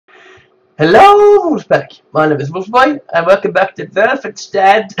Hello, Wolfpack. My name is Wolfyboy, and welcome back to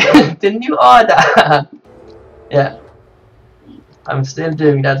Wolfenstein, the new order. Yeah, I'm still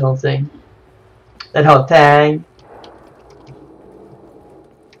doing that whole thing. That whole thing.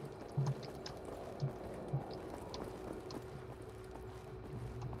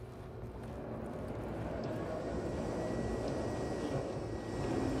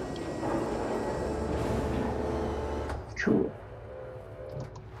 Cool.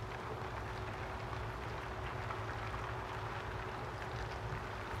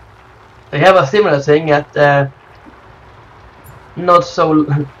 They have a similar thing at not so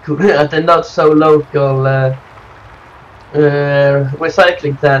at the not so local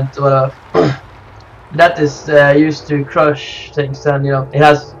recycling plant or whatever. That is used to crush things, and you know it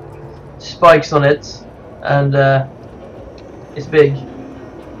has spikes on it, and it's big.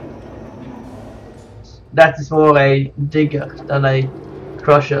 That is more a digger than a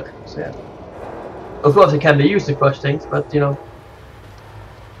crusher. So yeah. Of course, it can be used to crush things, but you know,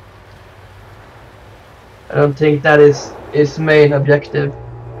 I don't think that is its main objective.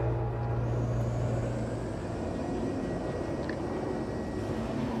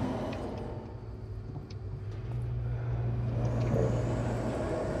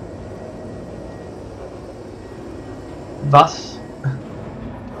 Bus.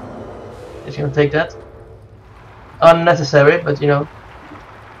 It's gonna take that. Unnecessary, but you know.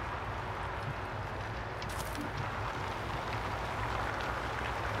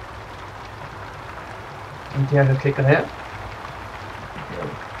 I think I can click on here.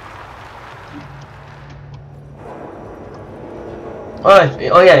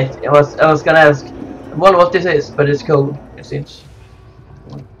 Alright, oh yeah, I was gonna ask. I wonder what this is, but it's cool, it seems.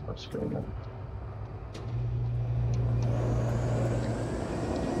 What's going on?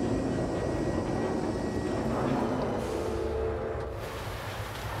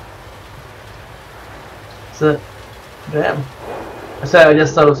 So, damn. Sorry, I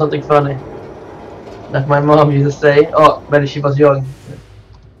just thought of something funny that my mom used to say. Oh, when she was young.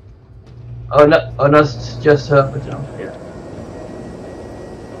 Oh no, not just her, but you know, yeah.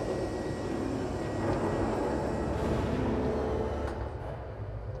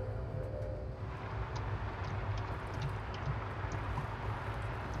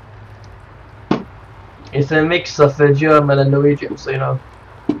 It's a mix of German and Norwegian, so you know,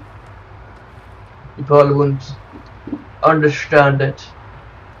 you probably wouldn't understand it.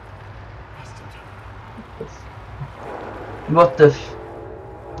 What the f...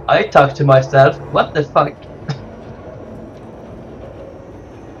 I talk to myself, what the fuck?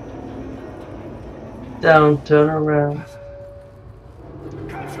 Don't turn around.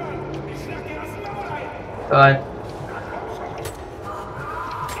 Fine.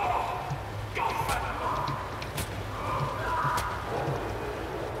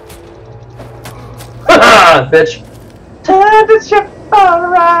 Haha, bitch! Turn the ship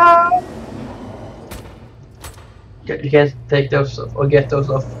around! You can't take those off or get those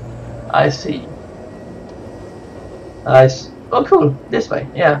off. I see. Nice. Oh cool, this way.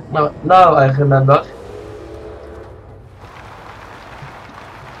 Yeah, now I remember.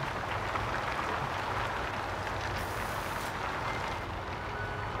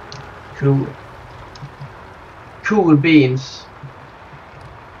 Cool. Cool beans.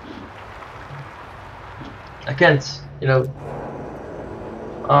 I can't, you know.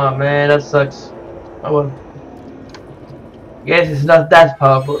 Oh man, that sucks. Oh well. Guess it's not that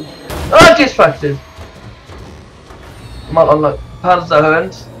powerful. Oh, just fucked it. Unlock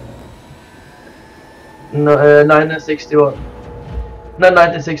Panzerhund. No, 1961. No,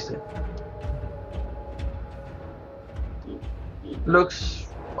 1960. Looks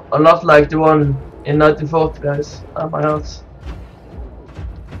a lot like the one in 1940, guys. At my house.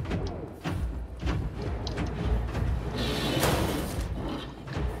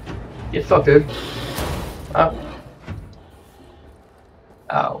 Get fucked, dude. Ow.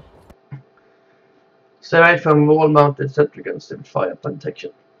 Ow. Stay away from wall-mounted sentry guns to fire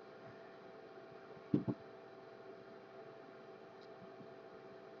protection.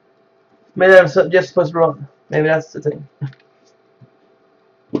 Maybe I'm just supposed to run. Maybe that's the thing.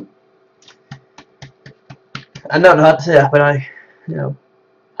 I don't know how to say that, but I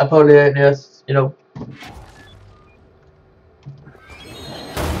probably just, you know.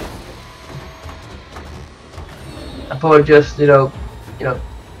 I probably just, you know,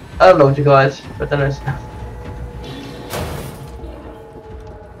 I don't know what you guys, but then it's.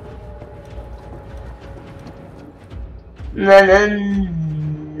 No.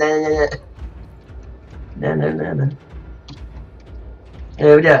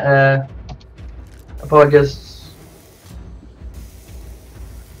 Yeah, I probably just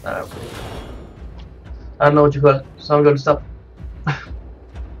I don't know what you call it, so I'm going to stop.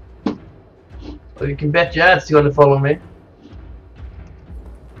 Well, you can bet your ass you're going to follow me.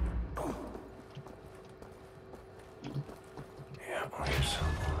 Yeah, well, here's some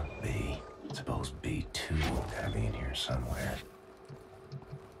B. Suppose B2 gotta be in here somewhere.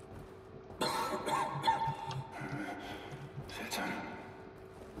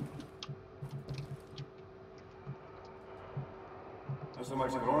 Hast du mal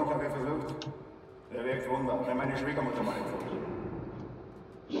Zitronenkaffee versucht? Der wirkt Wunder. Wenn meine Schwiegermutter mal empfohlen.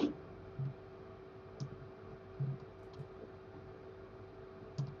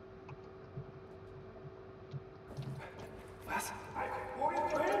 Was? Wo ist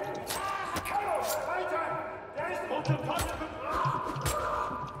du hin? Hallo! Weiter! Der ist unter Tonne gebracht!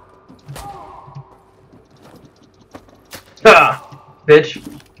 Ah! Bitch.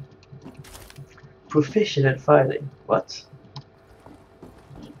 Proficient at fighting. What?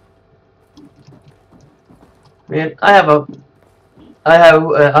 Man, I have a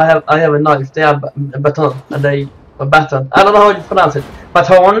knife. They have a baton, and a baton. I don't know how you pronounce it.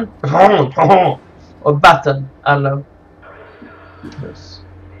 Baton, or baton. I don't know. Yes.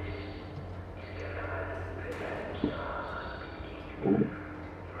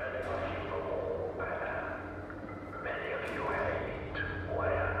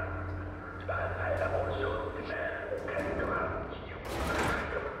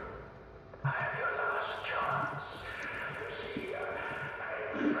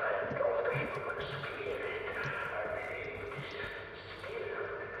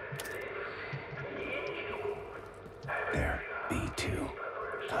 There, B2.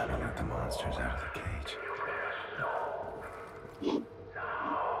 Time to let the monsters out of the cage.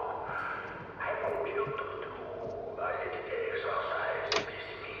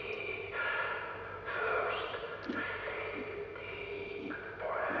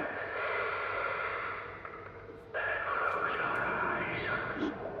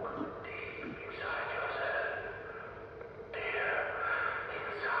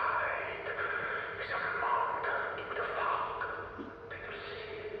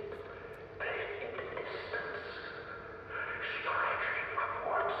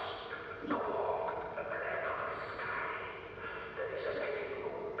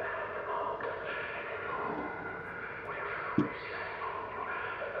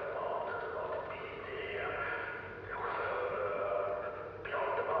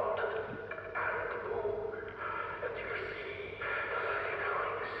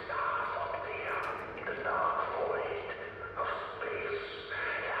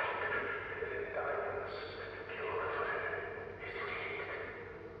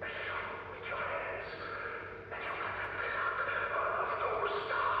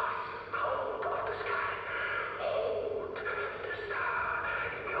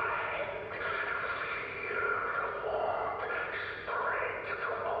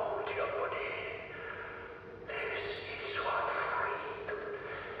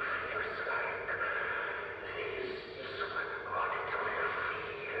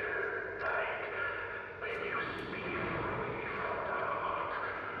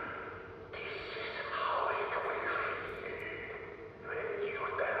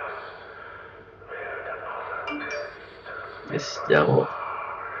 It's still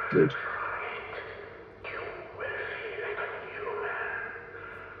good.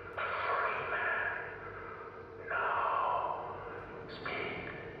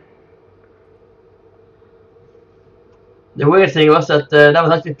 The weird thing was that that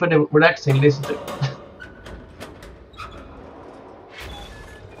was actually pretty relaxing to listen to.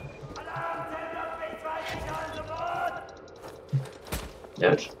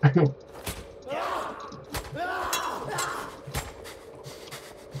 Yes.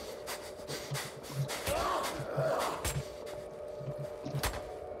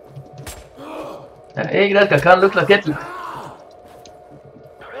 Hey, that can't look like Hitler.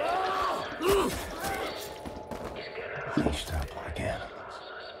 Leashed up like animals.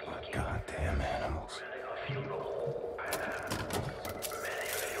 Like goddamn animals.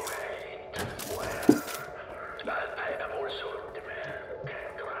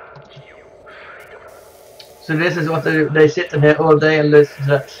 So this is what they sit in here all day and listen to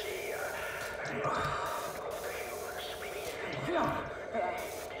that.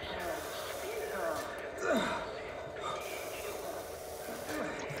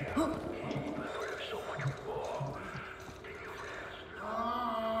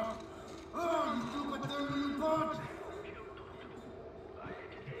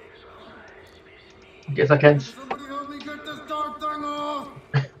 Guess I can't. Somebody help me get this dark thing off!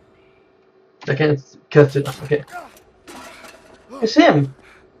 I can't cut it. Okay. It's him.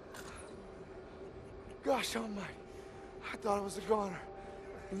 Gosh almighty. I thought I was a goner.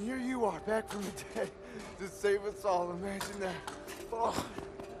 And here you are, back from the dead. To save us all, imagine that. Oh,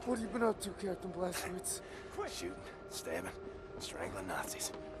 what have you been up to, Captain Blazkowicz? Shooting, stabbing, strangling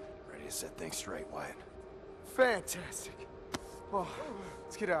Nazis. Ready to set things straight, Wyatt. Fantastic. Well,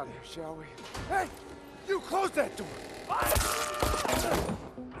 let's get out of here, shall we? Hey! You close that door!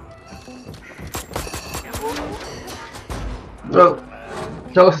 Well,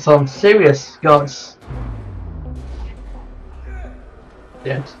 those are some serious guns.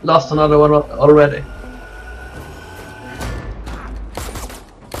 Yeah, lost another one already.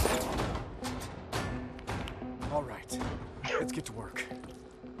 All right, let's get to work.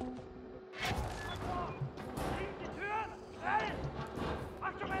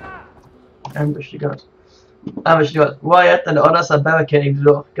 Ambush the guards. Ambush the guards. Wyatt and the others are barricading the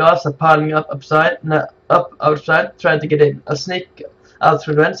door. Guards are piling up outside, trying to get in. I'll sneak out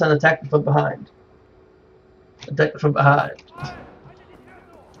through the vents and attack them from behind. Attack them from behind.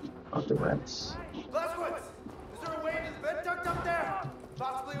 Out the vents. Blazkowicz, is there a way into the vent duct up there?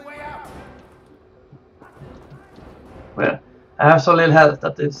 Possibly a way out. Well, I have so little health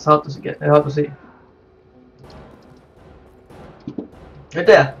that it's hard to see. Right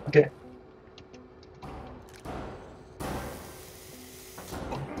there. Okay.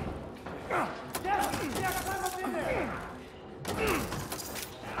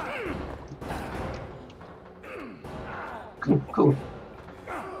 Cool.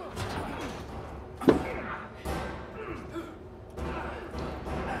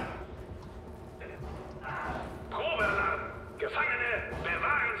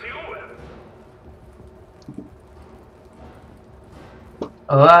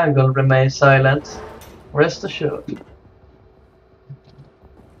 Oh, I'm gonna remain silent. Rest assured.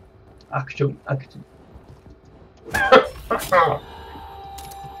 Action.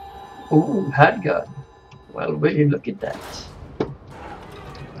 Ooh, handgun. Well, will you look at that?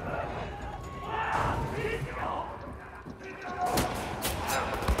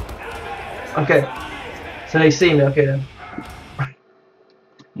 Okay. So they see me, okay then.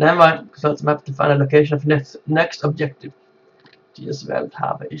 Never mind, consult the map to find a location of next objective. Dieses Welt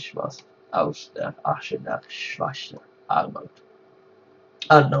habe ich was aus der Asche der Schwache Armut.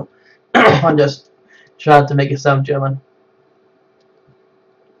 I don't know. I'm just trying to make it sound German.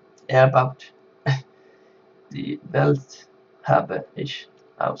 Yeah, about die Welt habe ich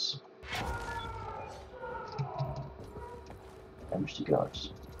aus. Damage the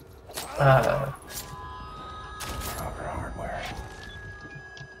guards. Proper hardware.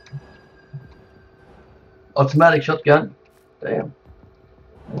 Automatic shotgun. Damn.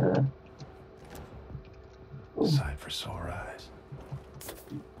 Sight for sore eyes.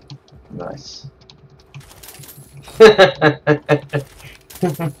 Nice.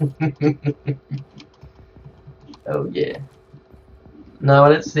 Oh yeah. Now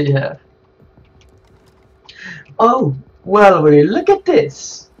let's see here. Oh, well, will you look at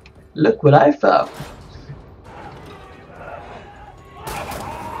this? Look what I found.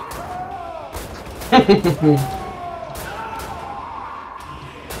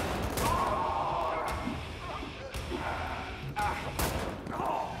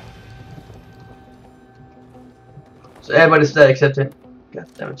 So everybody's dead except him. God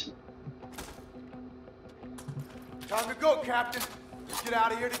damn it. Time to go, Captain. Let's get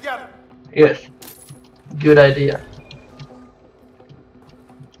out of here together. Yes. Good idea.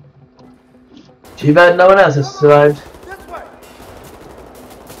 Too bad no one else has survived. This way.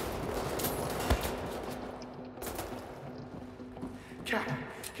 Cap,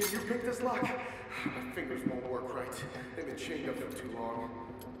 can you pick this lock? My fingers won't work right. They've been chained up for too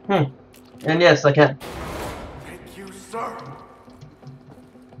long. And yes, I can. Thank you, sir.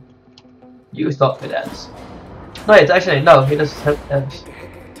 You stop with that. No, it's actually no. He doesn't have hands. A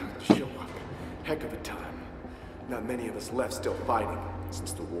heck of a time to show up. Heck of a time. Not many of us left still fighting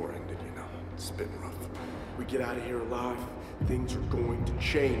since the war ended, you know. It's been rough. We get out of here alive, things are going to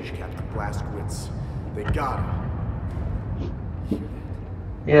change, Captain Blazkowicz. They gotta. Hear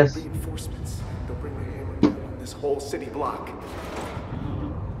that? Yes. Reinforcements. They'll bring the hammer down on this whole city block.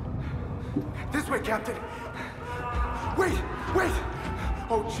 This way, Captain. Wait!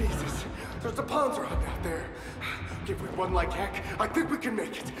 Oh, Jesus. There's a Panzer Hut out there. If we run like heck, I think we can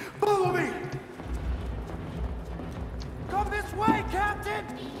make it. Follow me! Come this way, Captain!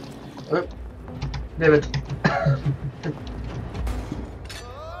 Damn it. Yeah,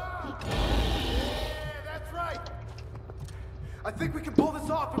 that's right. I think we can pull this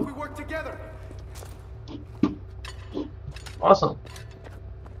off if we work together. Awesome.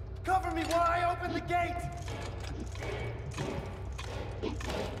 Cover me while I open the gate.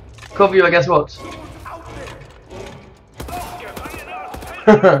 Cover you, I guess what? Out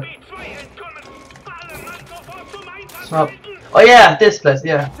Stop. Oh yeah, this place,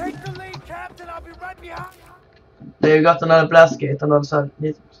 yeah. Take the lead, Captain. I'll be right behind. They got another blast gate on the other side.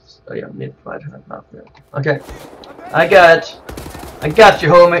 Oh yeah, need to fight her now. Yeah. Okay. I got it. I got you,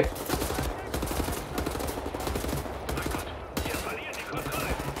 homie.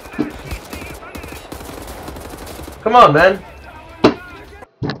 Come on, man.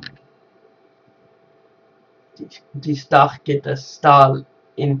 Die starke des Stahl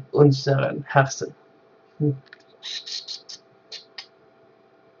in unseren Herzen.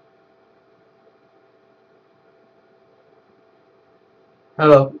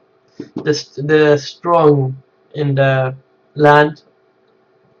 Hello. The strong in the land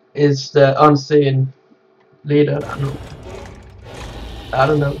is the unseen leader. I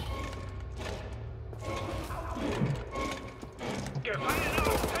don't know.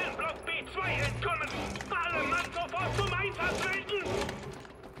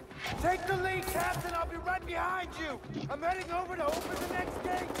 Take the lead, Captain. I'll be right behind you. I'm heading over to open the next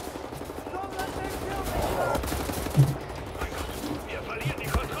gate. Don't let them kill me.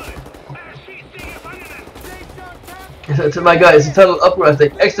 To my guys, it's a total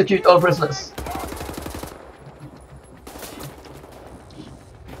uprising. Execute all prisoners.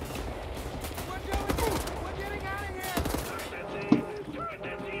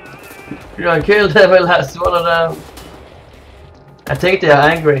 You know, Kill Devil has one of them. I think they are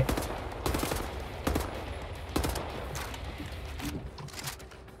angry.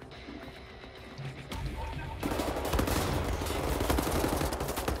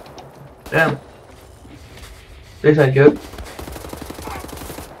 Damn. This ain't good.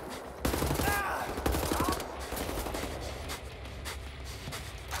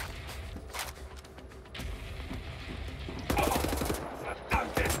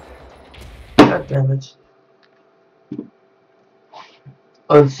 God damn it.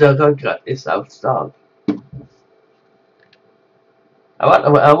 Unser Rückgrat is outstalled.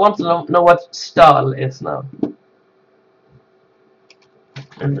 I want to know what stall is now.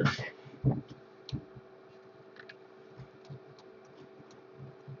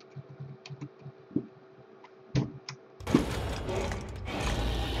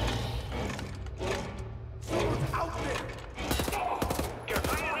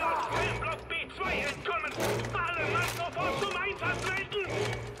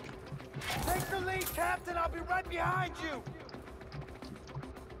 Take the lead, Captain. I'll be right behind you.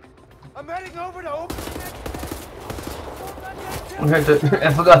 I'm heading over to open the next gate.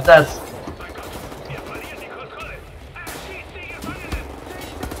 I forgot that.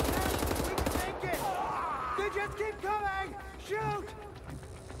 They just keep coming! Shoot!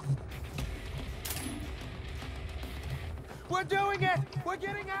 We're doing it! We're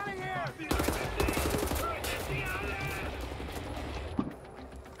getting out of here!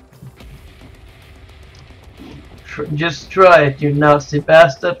 Just try it, you nasty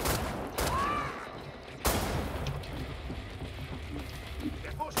bastard.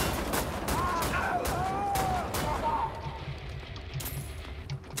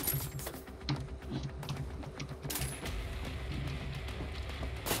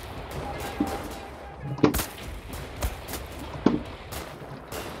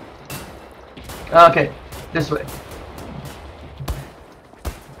 Okay, this way.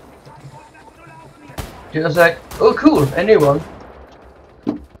 Just like, oh cool, a new one.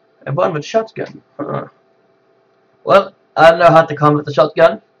 A one with shotgun. Huh. Well, I know how to combat the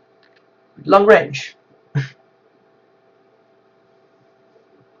shotgun. Long range.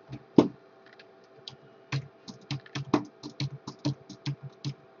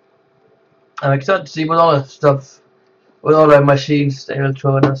 I'm excited to see what all that stuff, what all the machines they will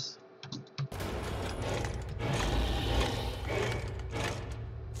throw at us.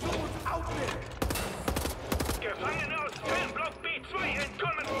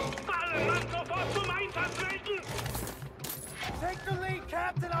 Take the lead,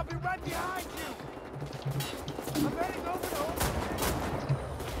 Captain. I'll be right behind you. I'm heading over to open.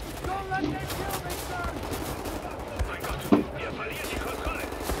 Don't let them kill me, son.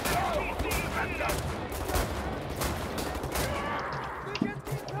 They just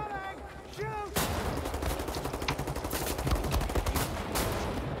keep coming. Shoot!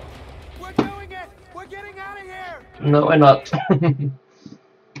 We're doing it. We're getting out of here. No, we're not.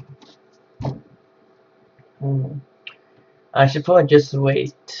 I should probably just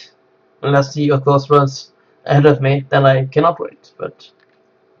wait. Unless he of course runs ahead of me, then I can operate, but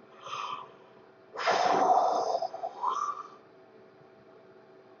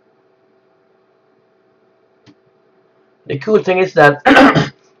the cool thing is that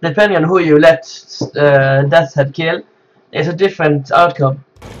depending on who you let Death's Head kill, it's a different outcome.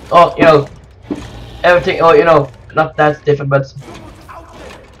 Oh, you know, everything. Oh, you know, not that different, but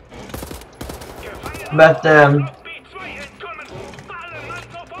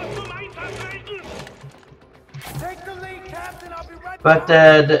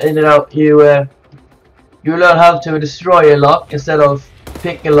you know, you learn how to destroy a lock instead of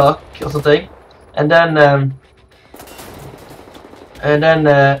pick a lock or something, and then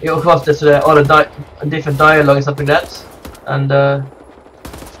of course there's other different dialogue and stuff like that, and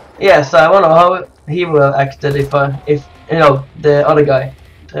yeah, so I wonder how he would have acted if you know, the other guy,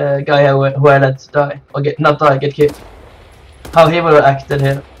 the guy who I let die or get killed, how he would have acted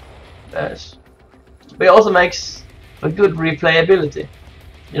here. Yes. But it also makes a good replayability,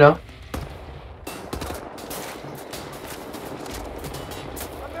 you know.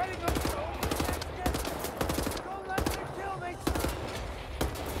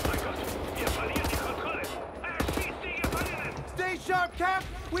 Stay sharp, Cap!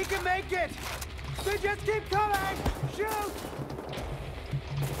 We can make it! They just keep coming! Shoot!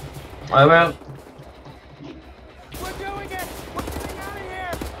 I will. We're doing it! We're getting out of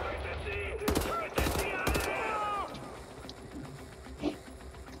here!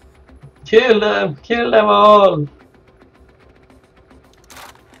 Kill them all!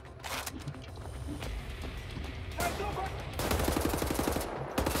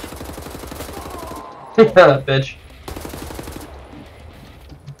 Bitch.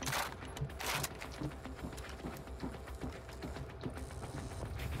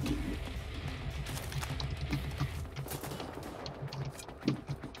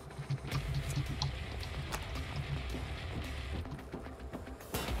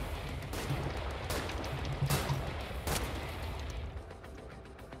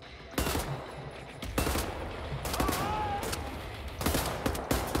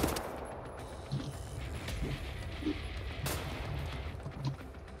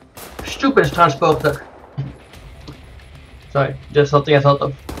 Stupid transporter. Sorry, just something I thought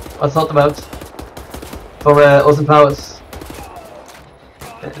about for awesome powers.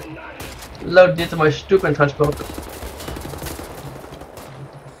 Load into my stupid transporter.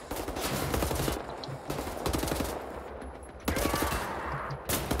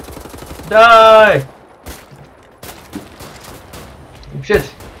 Die!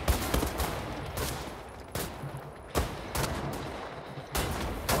 Shit.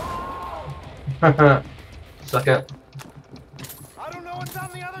 Sucker. I don't know what's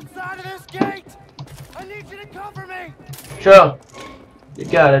on the other side of this gate! I need you to cover me! Sure. You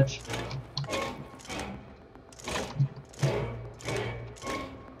got it.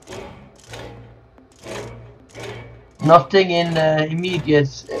 Nothing in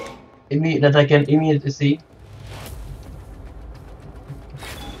immediate that I can immediately see.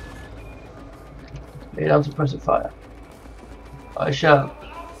 Lay down suppressive fire. I shall.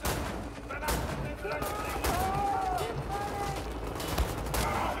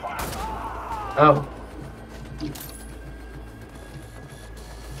 Oh.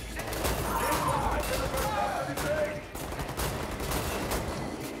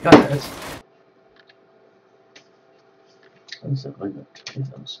 Got it. And simply that is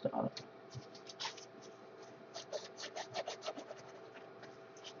unstart.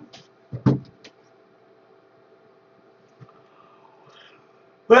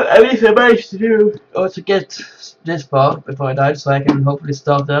 Well, at least I managed to do or to get this far before I died, so I can hopefully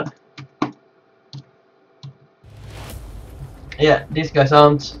start there. Yeah, these guys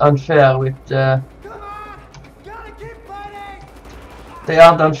aren't unfair with Come on! Gotta keep fighting! they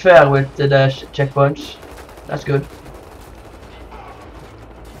aren't unfair with the checkpoints. That's good.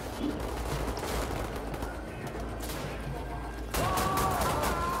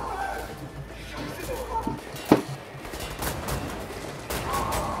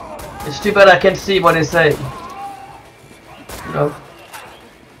 It's too bad I can't see what they say. You know.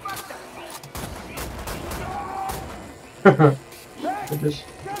 Just,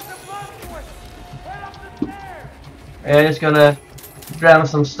 yeah, just gonna grab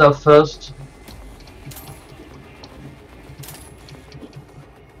some stuff first.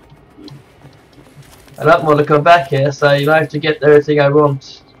 A lot more to come back here, so you have to get everything I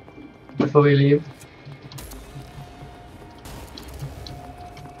want before we leave.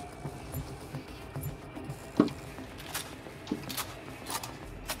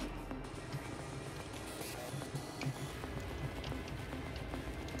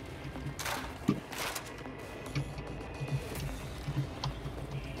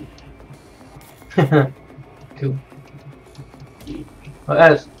 Cool. What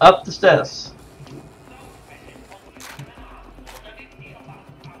else? Up the stairs.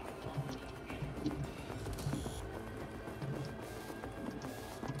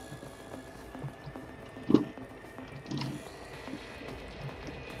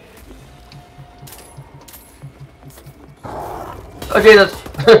 Oh Jesus!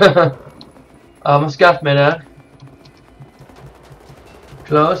 Almost got me there.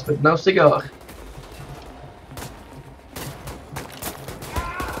 Close, but no cigar.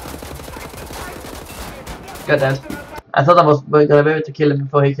 Got that. I thought I was gonna be able to kill him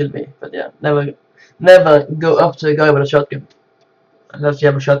before he killed me, but yeah, never go up to a guy with a shotgun unless you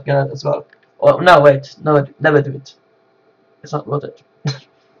have a shotgun as well. Oh no, wait, no, never do it. It's not worth it.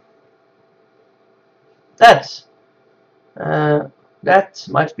 That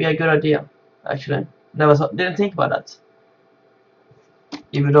might be a good idea, actually. Didn't think about that,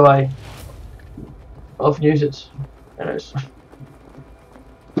 even though I often use it. Anyways.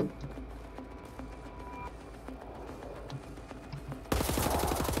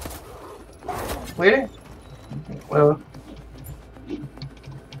 Really? Well.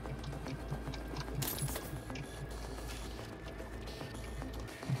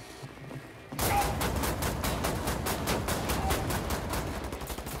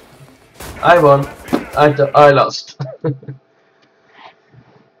 I won. I lost.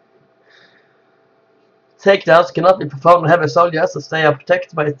 Takedowns cannot be performed on heavy soldiers as they are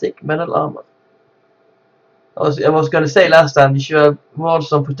protected by thick metal armor. I was gonna say last time you should have worn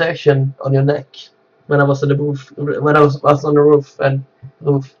some protection on your neck when I was on the roof. When I was on the roof and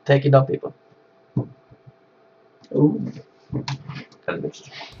taking down people. Ooh, kind of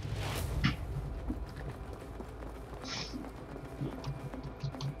mixed.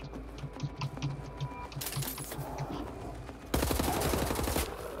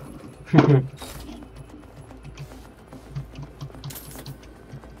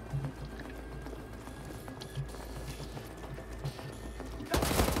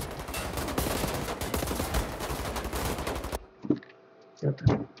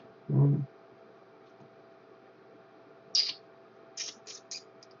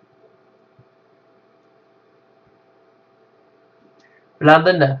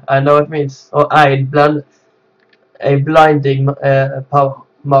 Blinding, I know what it means. Or a blinding power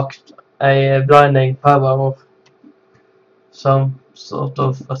marked a blinding power of some sort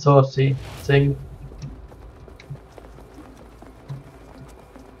of authority thing.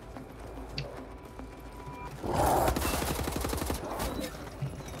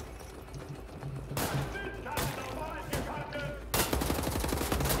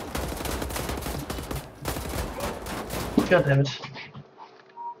 God damn it.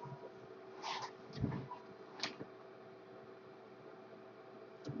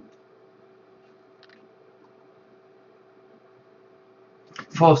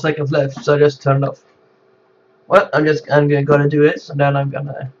 Four seconds left, so I just turned off. Well, I'm gonna do it, and then I'm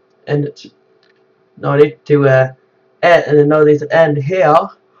gonna end it. No need to no need to end here.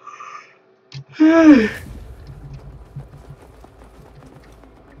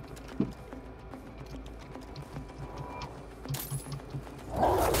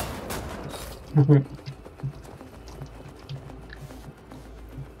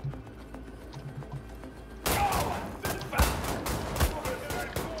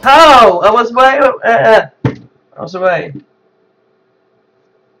 How? I was way. I was away.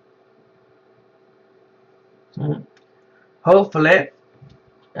 Hopefully,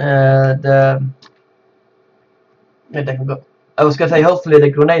 I can go. I was gonna say hopefully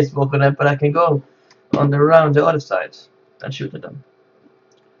the grenades work on them, but I can go on around the other side and shoot at them.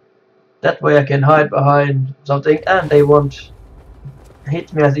 That way I can hide behind something, and they won't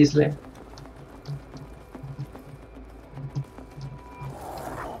hit me as easily.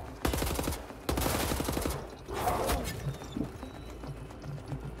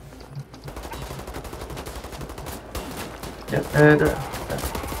 Yeah,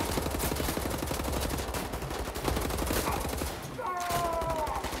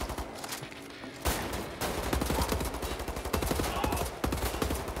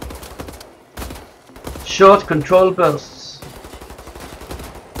 short control bursts.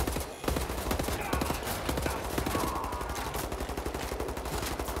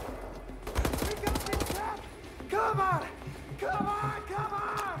 Come on! Come on! Come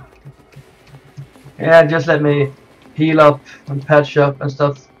on! Yeah, just let me heal up and patch up and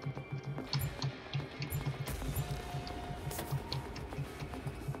stuff.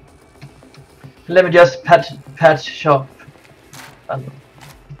 Let me just patch up.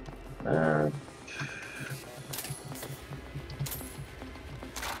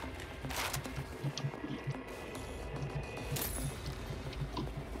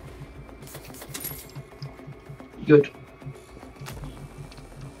 Good.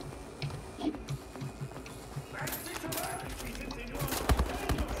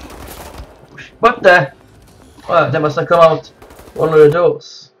 What the? Well, they must have come out one of the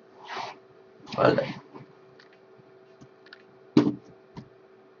doors. Well then.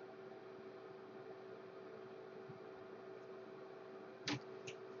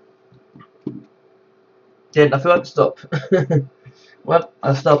 Did I forgot to stop? Well,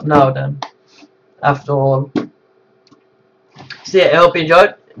 I'll stop now then. After all. So yeah, I hope you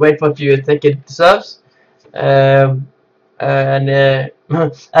enjoyed. Wait what you think it deserves. And if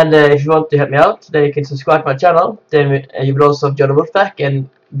you want to help me out, then you can subscribe to my channel. Then you will also join the Wolfpack and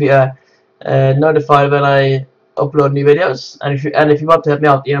be notified when I upload new videos. And if you want to help me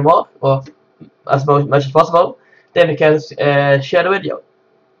out even more, or as much as possible, then you can share the video.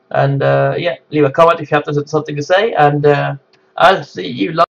 And yeah, leave a comment if you have something to say. And I'll see you later.